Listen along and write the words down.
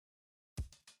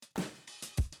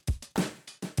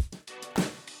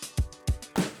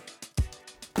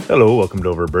Hello, welcome to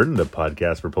Overburdened, the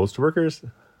podcast for postal workers.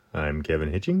 I'm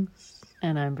Kevin Hitchings.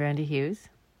 And I'm Brandy Hughes.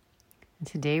 And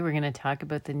today we're going to talk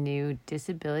about the new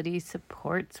Disability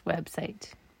Supports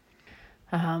website.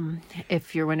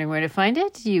 If you're wondering where to find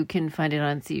it, you can find it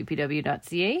on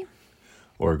cupw.ca.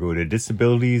 Or go to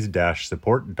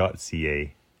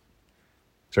disabilities-support.ca.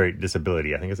 Sorry,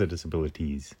 disability. I think I said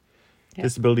disabilities. Yep.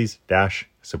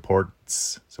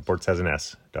 Disabilities-supports, supports has an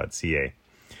S.ca.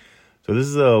 So this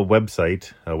is a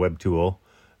website, a web tool,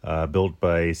 built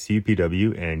by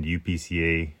CUPW and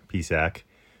UPCA PSAC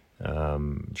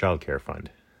Child Care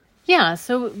Fund. Yeah,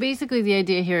 so basically the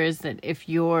idea here is that if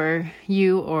you or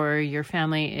your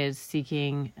family is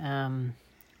seeking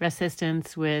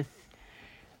assistance with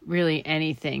really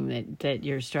anything that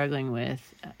you're struggling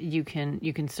with, you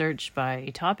can search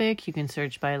by topic, you can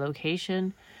search by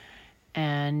location,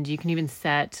 and you can even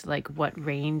set like what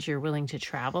range you're willing to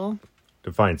travel.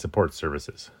 To find support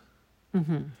services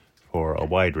for a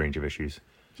wide range of issues.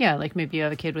 Yeah, like maybe you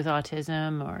have a kid with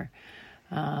autism, or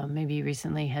maybe you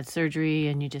recently had surgery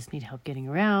and you just need help getting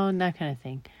around, that kind of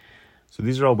thing. So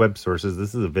these are all web sources.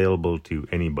 This is available to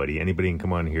anybody. Anybody can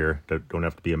come on here. Don't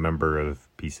have to be a member of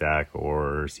PSAC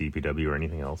or CPW or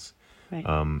anything else. Right.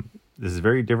 This is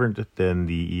very different than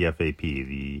the EFAP,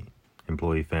 the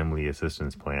Employee Family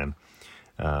Assistance Plan.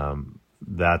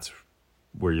 That's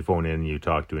where you phone in, you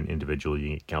talk to an individual, you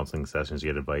get counseling sessions, you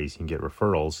get advice, you can get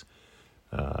referrals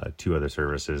to other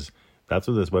services. That's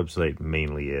what this website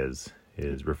mainly is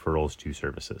referrals to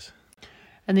services.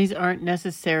 And these aren't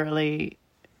necessarily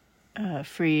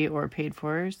free or paid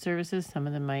for services. Some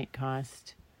of them might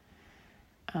cost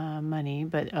money,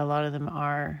 but a lot of them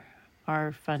are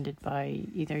funded by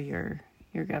either your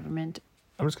government.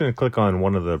 I'm just going to click on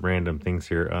one of the random things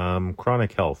here.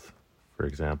 Chronic health, for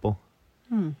example.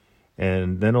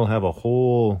 And then it'll have a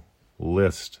whole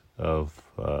list of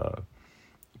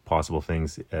possible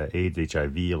things: AIDS,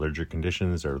 HIV, allergic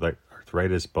conditions,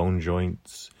 arthritis, bone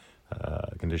joints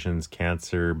conditions,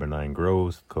 cancer, benign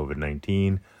growth,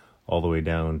 COVID-19, all the way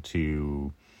down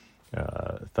to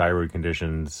thyroid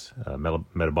conditions,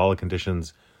 metabolic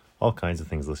conditions, all kinds of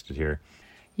things listed here.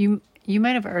 You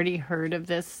might have already heard of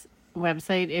this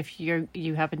website if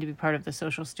you happen to be part of the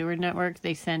Social Steward Network.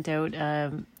 They sent out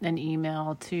an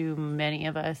email to many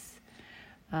of us.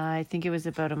 I think it was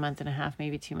about a month and a half,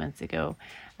 maybe 2 months ago,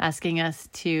 asking us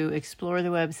to explore the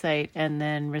website and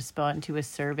then respond to a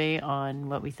survey on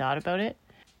what we thought about it.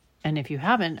 And if you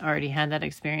haven't already had that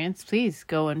experience, please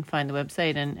go and find the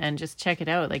website and just check it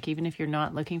out. Like, even if you're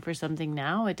not looking for something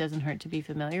now, it doesn't hurt to be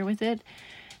familiar with it.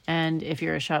 And if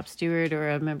you're a shop steward or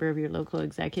a member of your local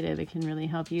executive, it can really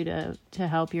help you to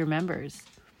help your members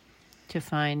to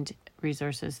find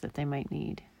resources that they might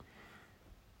need.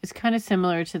 It's kind of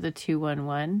similar to the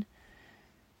 211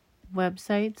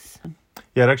 websites.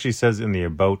 Yeah, it actually says in the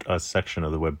About Us section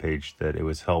of the webpage that it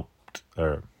was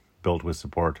built with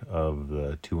support of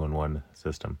the 211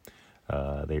 system.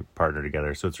 They partner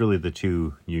together. So it's really the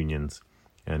two unions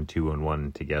and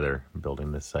 211 together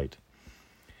building this site.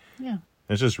 Yeah.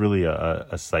 It's just really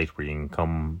a site where you can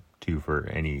come to for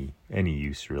any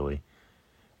use, really,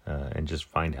 and just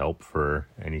find help for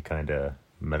any kind of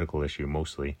medical issue,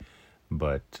 mostly,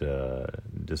 but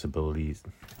disabilities.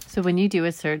 So when you do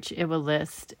a search, it will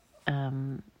list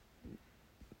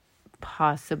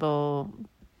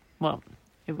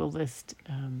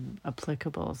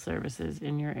applicable services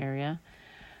in your area,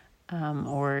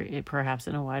 or perhaps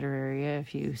in a wider area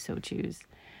if you so choose.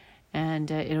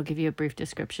 And it'll give you a brief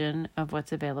description of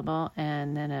what's available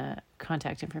and then a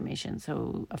contact information.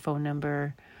 So a phone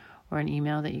number or an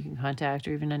email that you can contact,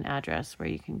 or even an address where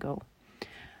you can go.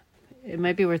 It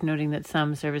might be worth noting that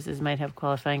some services might have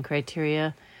qualifying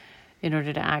criteria in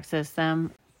order to access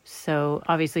them. So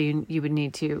obviously you would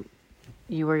need to,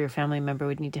 you or your family member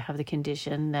would need to have the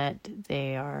condition that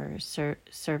they are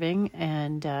serving.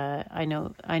 And I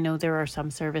know there are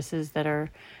some services that are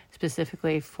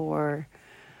specifically for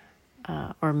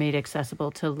or made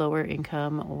accessible to lower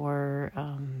income or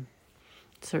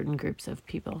certain groups of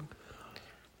people.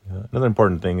 Another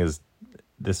important thing is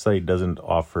this site doesn't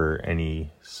offer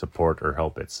any support or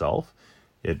help itself.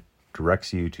 It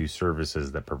directs you to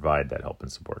services that provide that help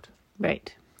and support.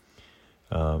 Right.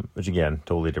 Which again,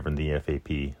 totally different than the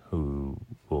FAP, who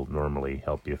will normally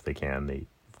help you if they can. They,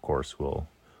 of course, will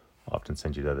often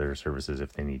send you to other services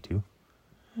if they need to.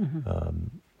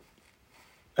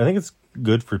 I think it's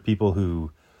good for people who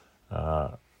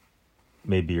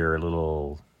maybe are a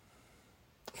little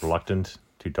reluctant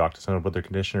to talk to someone about their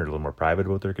condition, or a little more private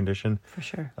about their condition. For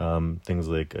sure. Things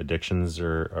like addictions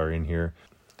are in here.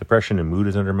 Depression and mood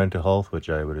is under mental health, which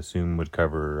I would assume would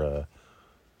cover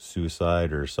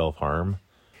suicide or self-harm.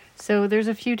 So there's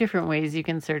a few different ways you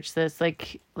can search this.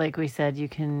 Like we said, you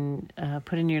can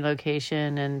put in your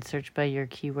location and search by your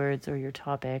keywords or your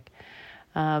topic.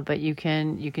 But you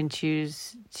can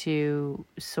choose to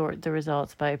sort the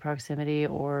results by proximity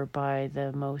or by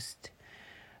the most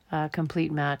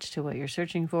complete match to what you're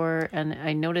searching for. And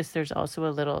I noticed there's also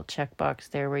a little checkbox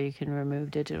there where you can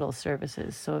remove digital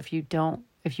services. So if you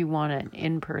want an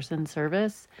in-person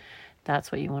service,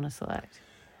 that's what you want to select.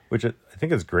 Which I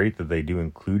think is great that they do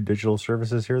include digital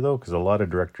services here, though, because a lot of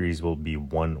directories will be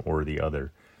one or the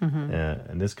other.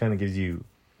 And this kind of gives you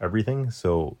everything.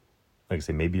 So, like I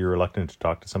say, maybe you're reluctant to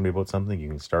talk to somebody about something. You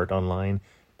can start online,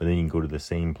 but then you can go to the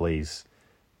same place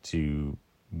to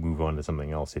move on to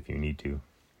something else if you need to.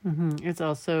 It's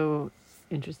also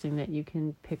interesting that you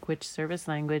can pick which service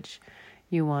language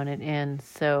you want it in.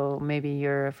 So maybe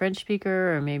you're a French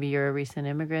speaker, or maybe you're a recent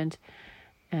immigrant.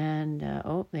 And,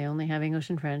 they only have English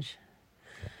and French.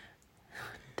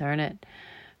 Darn it.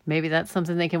 Maybe that's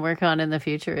something they can work on in the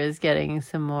future, is getting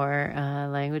some more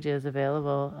languages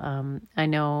available. I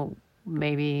know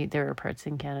maybe there are parts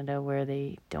in Canada where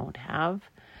they don't have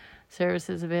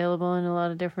services available in a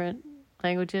lot of different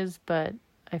languages, but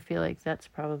I feel like that's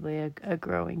probably a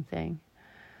growing thing.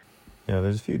 Yeah,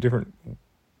 there's a few different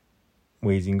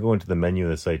ways. You can go into the menu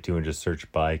of the site too and just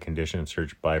search by condition,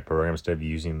 search by program instead of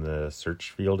using the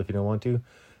search field if you don't want to.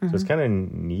 So it's kind of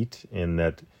neat in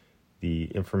that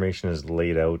the information is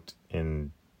laid out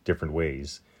in different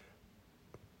ways.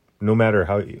 No matter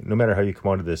how you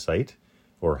come onto this site,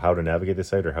 or how to navigate the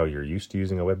site, or how you're used to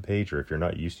using a web page, or if you're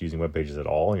not used to using web pages at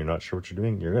all and you're not sure what you're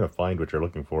doing, you're going to find what you're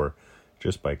looking for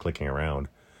just by clicking around,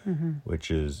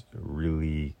 which is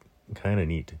really kind of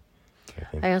neat.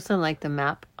 I also like the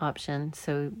map option.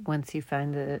 So once you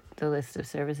find the list of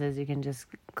services, you can just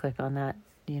click on that,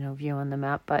 view on the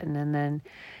map button, and then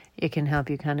it can help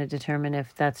you kind of determine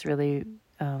if that's really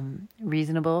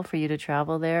reasonable for you to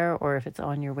travel there, or if it's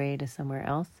on your way to somewhere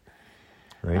else.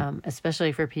 Right.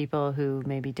 Especially for people who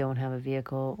maybe don't have a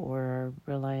vehicle or are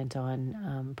reliant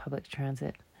on public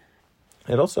transit.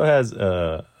 It also has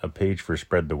a page for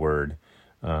spread the word,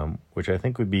 which I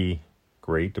think would be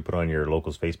great to put on your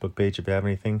local's Facebook page if you have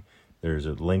anything. There's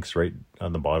links right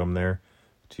on the bottom there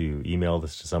to email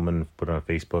this to someone, put it on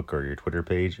Facebook or your Twitter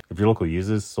page. If your local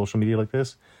uses social media like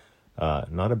this,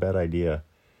 not a bad idea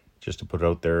just to put it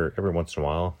out there every once in a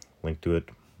while, link to it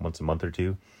once a month or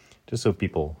two, just so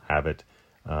people have it.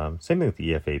 Same thing with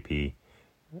the EFAP.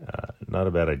 Not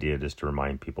a bad idea just to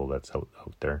remind people that's out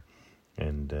there.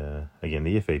 And again,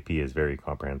 the EFAP is very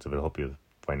comprehensive. It'll help you with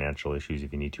financial issues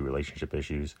if you need to, relationship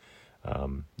issues.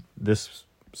 This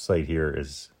site here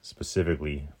is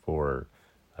specifically for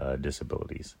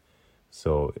disabilities.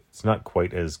 So it's not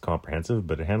quite as comprehensive,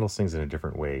 but it handles things in a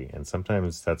different way. And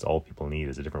sometimes that's all people need,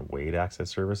 is a different way to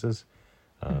access services.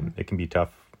 It can be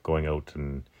tough going out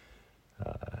and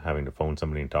having to phone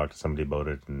somebody and talk to somebody about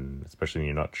it, and especially when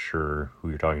you're not sure who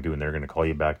you're talking to and they're going to call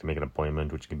you back to make an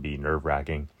appointment, which can be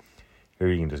nerve-wracking. Here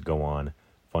you can just go on,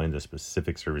 find the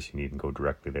specific service you need and go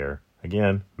directly there.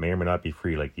 Again, may or may not be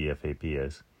free like the FAP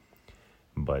is,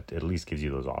 but at least gives you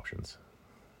those options.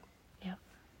 Yeah.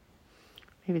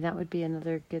 Maybe that would be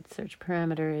another good search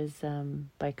parameter, is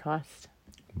by cost.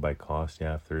 By cost,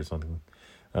 yeah, if there is something.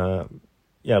 A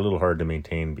little hard to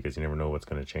maintain because you never know what's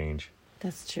going to change.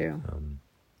 That's true.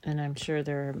 And I'm sure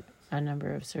there are a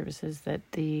number of services that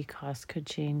the cost could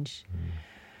change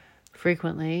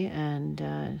frequently,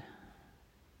 and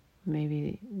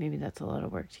maybe that's a lot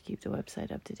of work to keep the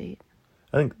website up to date.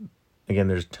 I think, again,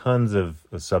 there's tons of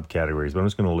subcategories, but I'm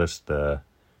just going to list the,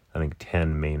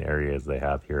 10 main areas they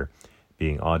have here,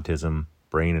 being autism,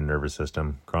 brain and nervous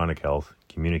system, chronic health,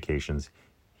 communications,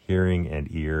 hearing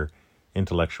and ear,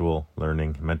 intellectual,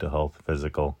 learning, mental health,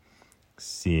 physical,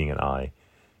 seeing and eye.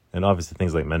 And obviously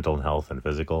things like mental health and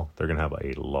physical, they're going to have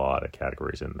a lot of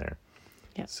categories in there.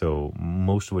 Yeah. So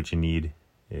most of what you need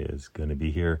is going to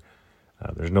be here.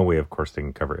 There's no way, of course, they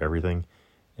can cover everything.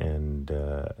 And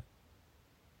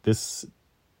this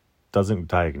doesn't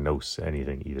diagnose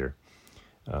anything either.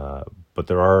 But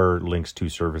there are links to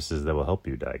services that will help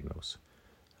you diagnose.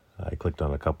 I clicked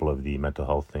on a couple of the mental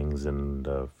health things, and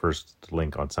the first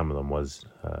link on some of them was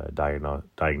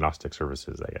diagnostic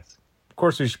services, I guess. Of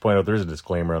course, we should point out there's a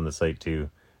disclaimer on the site too,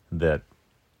 that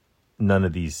none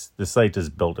of the site is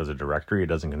built as a directory. It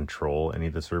doesn't control any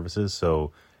of the services.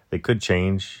 So they could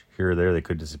change here or there. They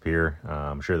could disappear.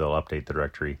 I'm sure they'll update the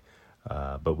directory.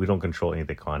 But we don't control any of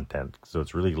the content. So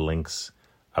it's really links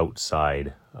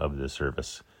outside of the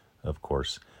service, of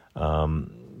course.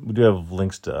 We do have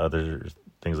links to other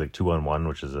things like 211,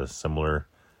 which is a similar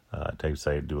type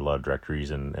site. Do a lot of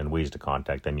directories and ways to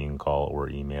contact them. You can call or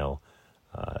email.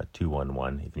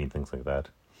 211 if you need things like that.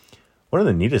 One of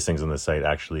the neatest things on the site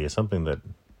actually is something that,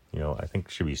 I think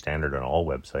should be standard on all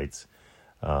websites.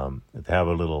 They have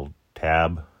a little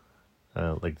tab,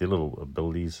 like the little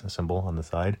abilities symbol on the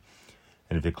side.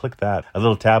 And if you click that, a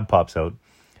little tab pops out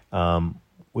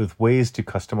with ways to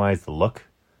customize the look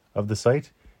of the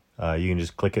site. You can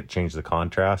just click it, change the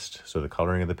contrast, so the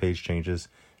coloring of the page changes.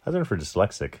 I learned for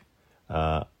dyslexic.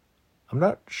 I'm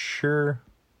not sure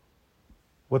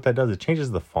what that does. It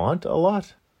changes the font a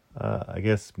lot. I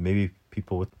guess maybe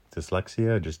people with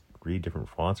dyslexia just read different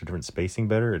fonts or different spacing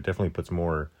better. It definitely puts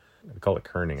more, I call it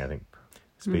kerning, I think,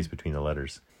 space between the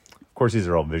letters. Of course, these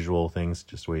are all visual things,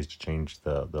 just ways to change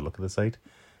the look of the site.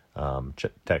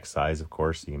 Text size, of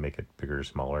course, you can make it bigger or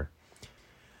smaller.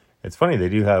 It's funny, they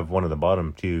do have one at the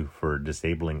bottom, too, for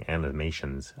disabling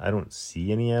animations. I don't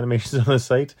see any animations on the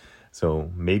site, so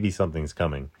maybe something's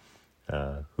coming.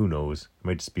 Who knows? It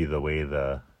might just be the way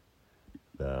the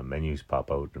menus pop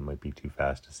out. It might be too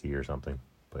fast to see or something,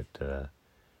 but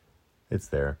it's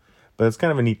there. But it's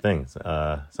kind of a neat thing.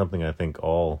 Something I think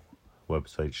all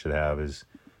websites should have is,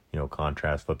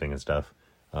 contrast flipping and stuff.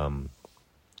 I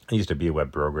used to be a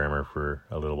web programmer for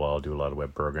a little while, do a lot of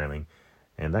web programming,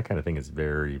 and that kind of thing is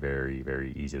very, very,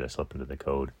 very easy to slip into the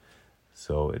code.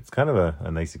 So it's kind of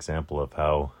a nice example of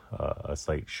how a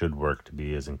site should work to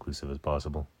be as inclusive as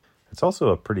possible. It's also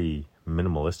a pretty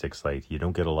minimalistic site. You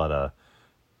don't get a lot of,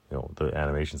 the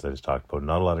animations I just talked about,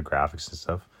 not a lot of graphics and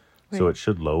stuff. Right. So it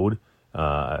should load.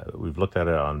 We've looked at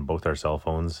it on both our cell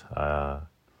phones.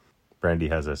 Brandy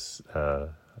has an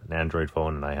Android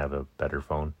phone and I have a better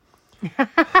phone.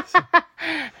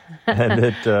 And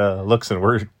it looks and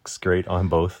works great on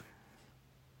both.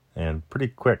 And pretty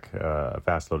quick,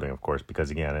 fast loading, of course,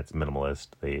 because again, it's minimalist.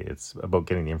 It's about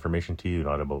getting the information to you,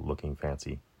 not about looking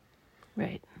fancy.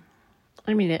 Right.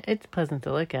 I mean, it's pleasant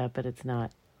to look at, but it's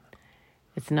not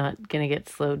going to get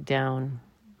slowed down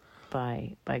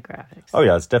by graphics. Oh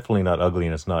yeah, it's definitely not ugly,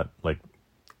 and it's not like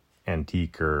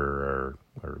antique or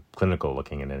clinical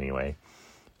looking in any way.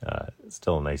 It's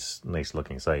still a nice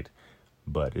looking site,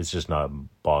 but it's just not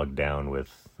bogged down with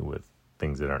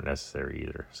things that aren't necessary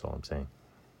either. That's all I'm saying.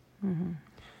 Mm-hmm.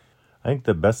 I think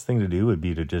the best thing to do would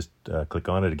be to just click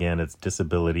on it again. It's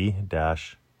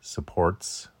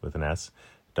disability-supports with an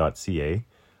S.ca.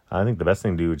 I think the best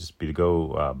thing to do would just be to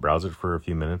go browse it for a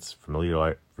few minutes,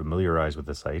 familiarize with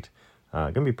the site.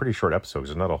 Going to be a pretty short episode.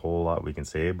 There's not a whole lot we can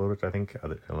say about it, I think,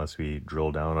 unless we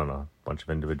drill down on a bunch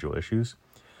of individual issues.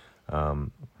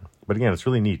 But again, it's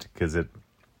really neat because it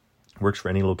works for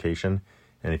any location.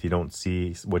 And if you don't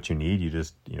see what you need, you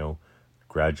just,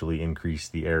 gradually increase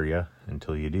the area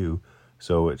until you do.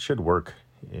 So it should work,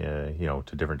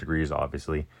 to different degrees,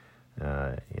 obviously,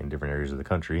 in different areas of the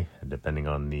country, depending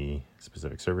on the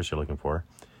specific service you're looking for.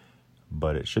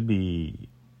 But it should be,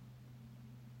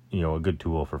 a good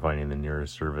tool for finding the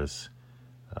nearest service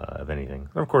of anything.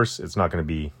 And of course, it's not going to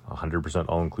be 100%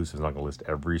 all-inclusive. It's not going to list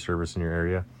every service in your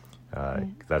area.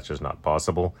 That's just not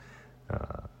possible.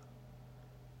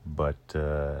 But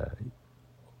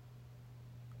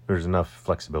there's enough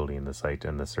flexibility in the site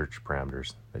and the search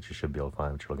parameters that you should be able to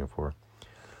find what you're looking for.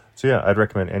 So yeah, I'd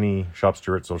recommend any shop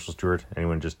steward, social steward,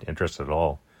 anyone just interested at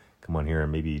all, come on here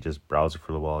and maybe just browse it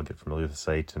for a little while, get familiar with the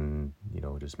site, and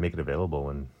just make it available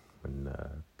when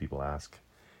people ask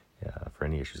for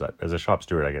any issues. As a shop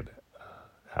steward, I get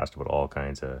asked about all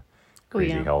kinds of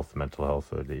crazy health, mental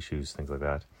health issues, things like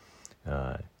that.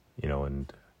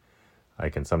 And I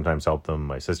can sometimes help them.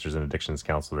 My sister's an addictions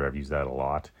counselor. I've used that a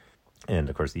lot. And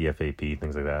of course, the EFAP,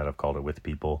 things like that. I've called it with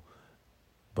people.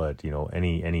 But,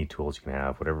 any tools you can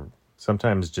have, whatever.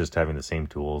 Sometimes just having the same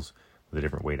tools with a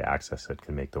different way to access it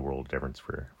can make the world of difference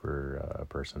for a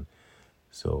person.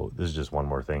 So this is just one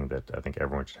more thing that I think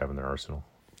everyone should have in their arsenal.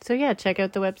 So yeah, check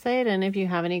out the website. And if you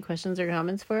have any questions or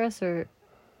comments for us or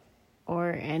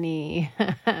any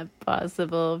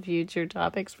possible future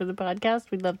topics for the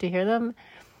podcast, we'd love to hear them.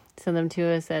 Send them to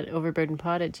us at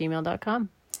overburdenpod@gmail.com.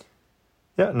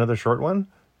 Yeah, another short one.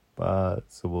 So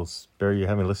we'll spare you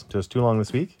having listened to us too long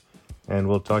this week. And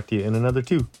we'll talk to you in another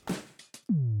 2.